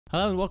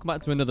Hello and welcome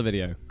back to another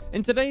video.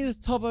 In today's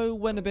Tubbo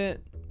went a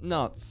bit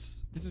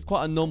nuts. This is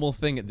quite a normal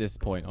thing at this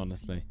point,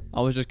 honestly.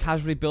 I was just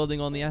casually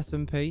building on the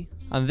SMP,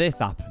 and this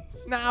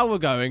happens. Now we're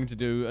going to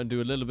do a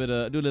little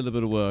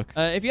bit of work.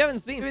 If you haven't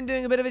seen, we've been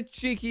doing a bit of a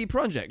cheeky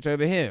project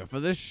over here for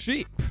the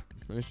sheep.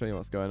 Let me show you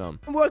what's going on.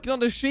 I'm working on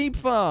the sheep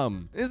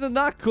farm. Isn't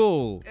that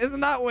cool?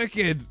 Isn't that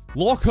wicked?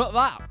 Look at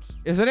that.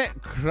 Isn't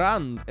it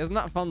grand? Isn't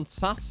that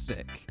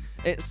fantastic?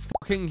 It's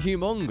fucking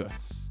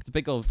humongous. It's a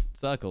big old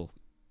circle.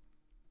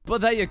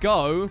 But there you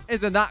go.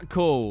 Isn't that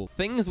cool?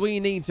 Things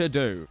we need to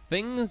do.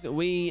 Things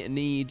we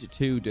need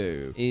to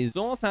do is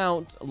sort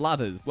out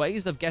ladders,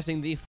 ways of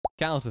getting the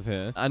fuck out of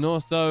here, and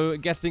also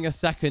getting a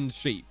second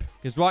sheep.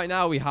 Because right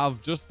now we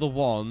have just the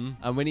one,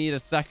 and we need a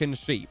second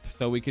sheep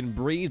so we can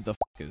breed the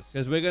fuckers.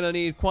 Because we're going to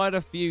need quite a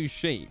few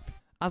sheep.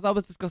 As I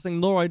was discussing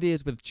lore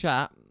ideas with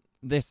chat,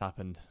 this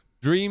happened.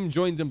 Dream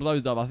joins and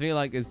blows up. I feel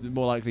like it's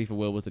more likely for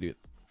Wilbur to do it.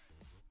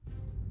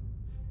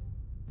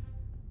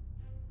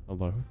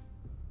 Hello?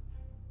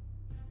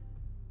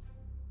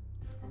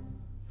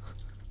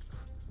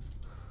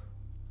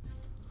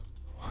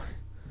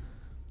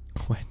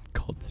 When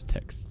God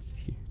texts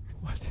you,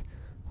 why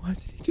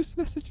did he just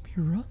message me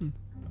run?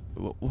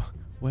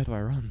 Where do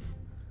I run?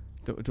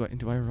 Do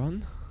I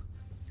run?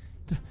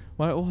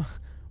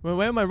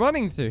 Where am I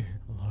running to?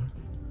 Hello?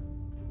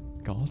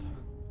 God?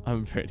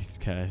 I'm pretty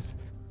scared.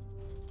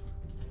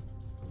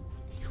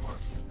 You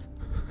want?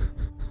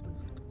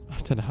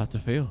 I don't know how to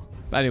feel.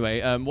 But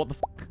anyway, what the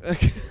fuck?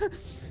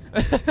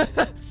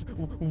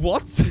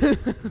 What?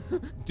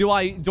 Do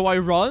I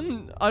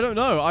run? I don't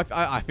know.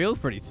 I feel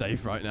pretty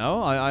safe right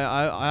now.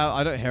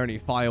 I don't hear any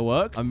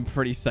fireworks. I'm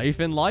pretty safe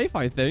in life,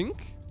 I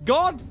think.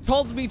 God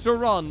told me to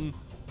run,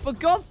 but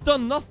God's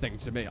done nothing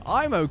to me.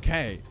 I'm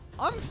okay.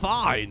 I'm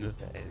fine.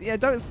 Yeah,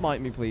 don't smite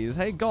me, please.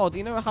 Hey, God,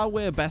 you know how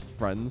we're best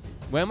friends?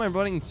 Where am I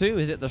running to?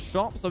 Is it the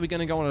shops? Are we going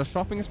to go on a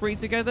shopping spree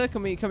together?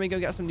 Can we go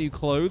get some new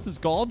clothes?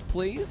 God,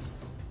 please?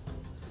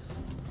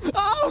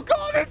 Oh,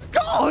 God, it's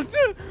God!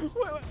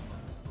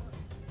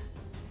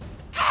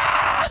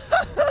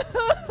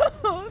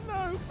 Oh,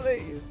 no,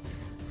 please.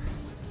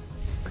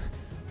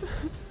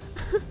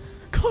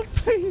 God,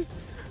 please.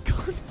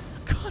 God,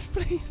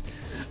 please.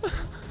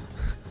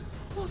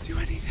 I'll do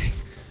anything.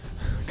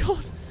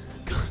 God.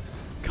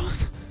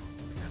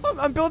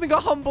 I'm building a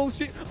humble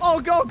sheep.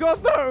 Oh, God,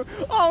 no.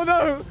 Oh,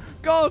 no.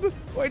 God.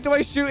 Wait, do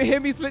I shoot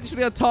him? He's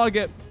literally a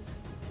target.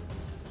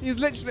 He's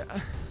literally...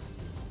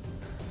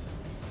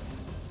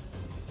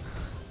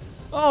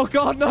 Oh,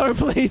 God, no,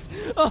 please.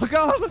 Oh,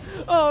 God.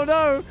 Oh,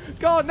 no.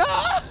 God, no.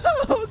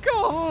 Oh,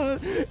 God.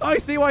 I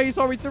see why he's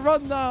told me to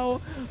run now.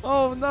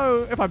 Oh,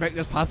 no. If I make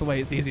this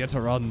pathway, it's easier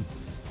to run.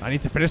 I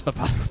need to finish the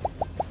path.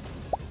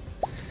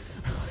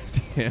 Why is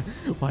he here?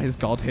 Why is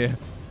God here?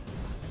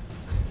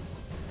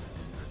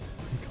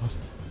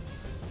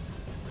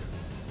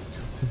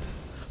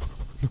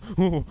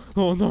 Oh,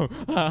 oh no.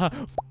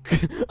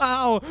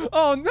 Ow.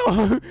 Oh,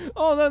 no.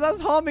 Oh, no. That's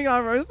harming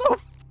arrows. Oh,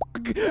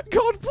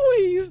 God,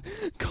 please.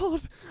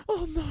 God.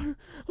 Oh, no.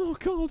 Oh,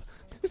 God.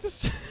 This is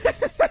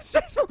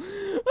stressful.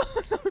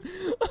 Oh, no.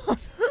 Oh,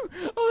 no.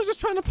 I was just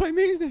trying to play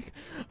music.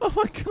 Oh,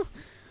 my God.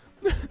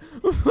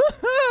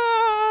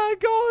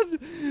 God.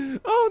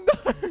 Oh, no.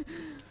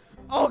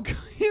 Oh, God,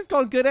 he's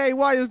got good aim.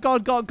 Why has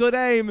God got good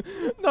aim?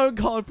 No,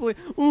 God, please.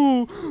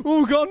 Ooh,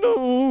 oh, God,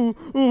 no.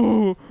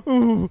 Ooh,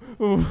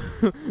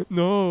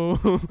 no.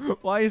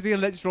 Why is he a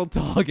literal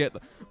target?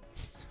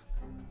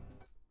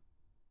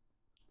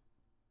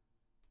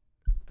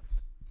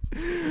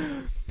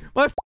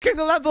 My fucking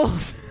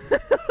levels.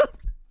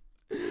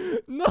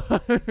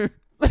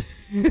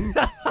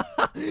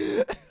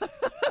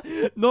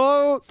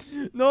 No.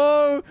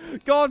 No.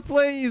 God,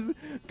 please.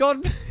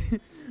 God,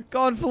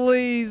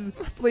 please.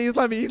 Please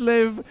let me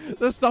live.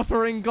 The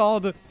suffering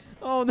God.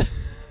 Oh, no.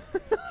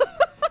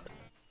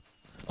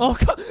 Oh,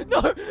 God.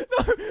 No.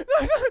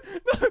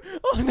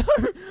 Oh, no.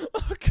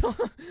 Oh,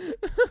 God.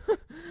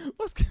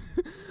 What's going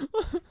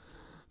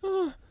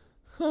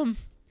on?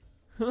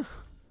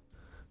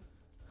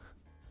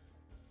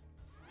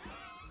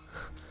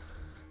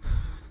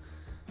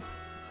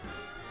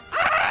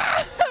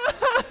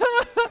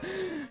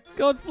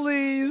 God,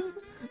 please.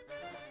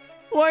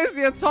 Why is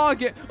he a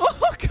target?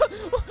 Oh, God.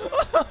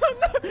 Oh,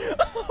 no.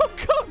 Oh,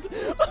 God.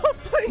 Oh,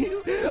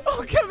 please.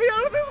 Oh, get me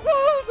out of this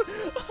world.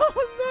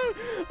 Oh, no.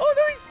 Oh,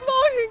 no, he's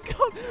flying.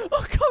 God.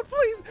 Oh, God,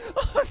 please.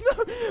 Oh, no.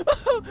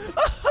 Oh,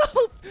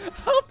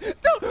 help.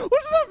 No.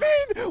 What does that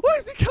mean? Why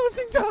is he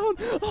counting down?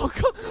 Oh,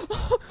 God.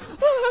 Oh,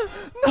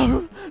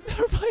 no.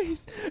 No,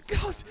 please.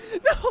 God.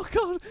 No,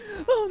 God.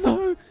 Oh,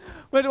 no.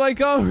 Where do I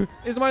go?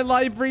 Is my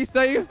library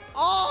safe?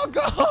 Oh,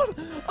 God.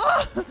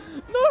 Oh,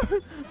 no.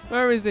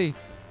 Where is he?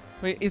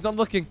 Wait, he's not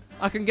looking.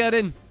 I can get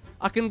in.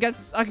 I can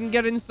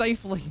get in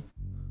safely.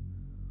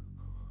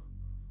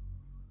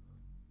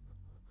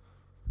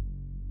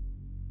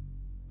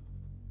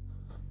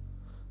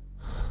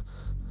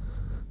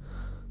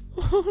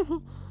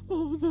 Oh,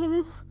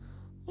 no.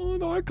 Oh,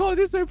 no. I can't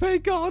disobey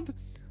God.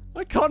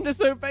 I can't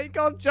disobey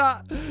God,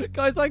 chat.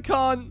 Guys, I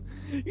can't.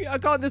 I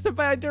can't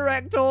disobey a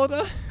direct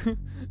order.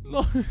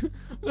 No.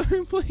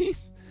 No,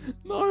 please.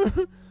 No.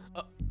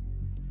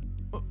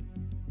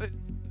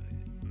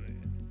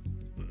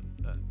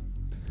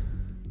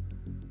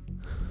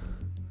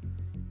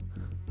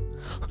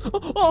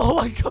 Oh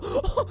my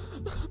god.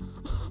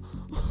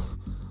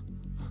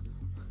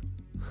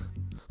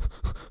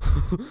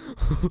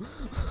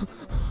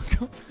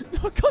 No,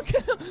 I can't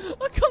get out.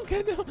 I can't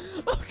get out.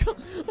 Oh god.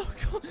 Oh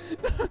god.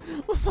 No.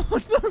 Oh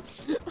no.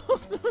 Oh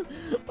no.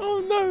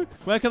 Oh no.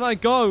 Where can I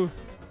go?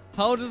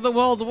 How does the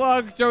world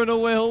work, Jonah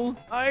Will?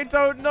 I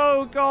don't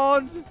know,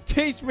 God.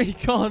 Teach me,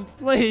 God,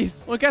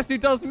 please. Well, guess who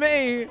does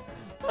me?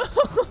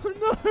 Oh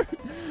no.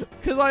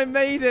 Because I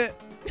made it.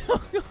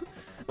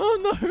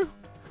 Oh no.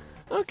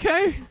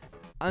 Okay.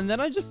 And then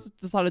I just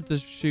decided to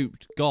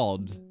shoot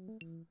God.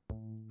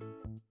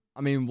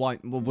 I mean, why?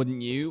 Well,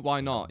 wouldn't you?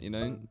 Why not? You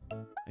know.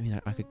 I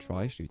mean, I could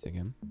try shooting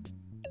him.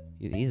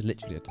 He is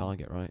literally a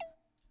target, right?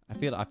 I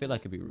feel like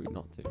it'd be rude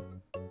not to.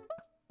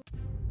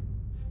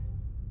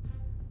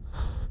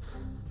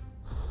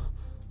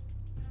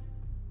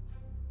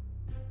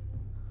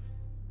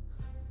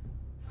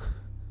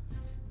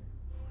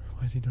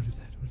 Why did he not his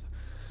head? What is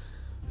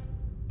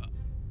that?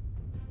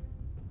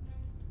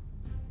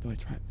 Do I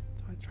try?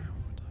 Do I try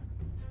one more time?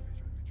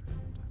 Try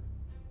one more time.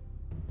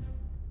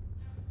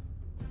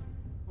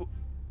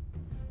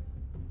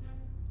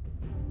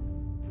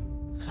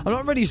 I'm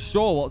not really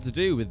sure what to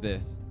do with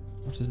this.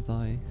 What is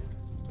thy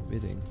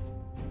bidding?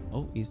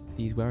 Oh, he's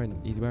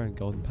wearing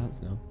golden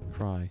pants now.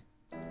 Cry.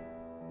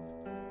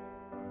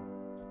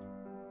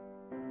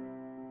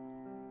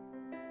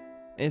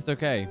 It's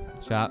okay,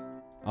 chat.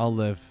 I'll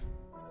live.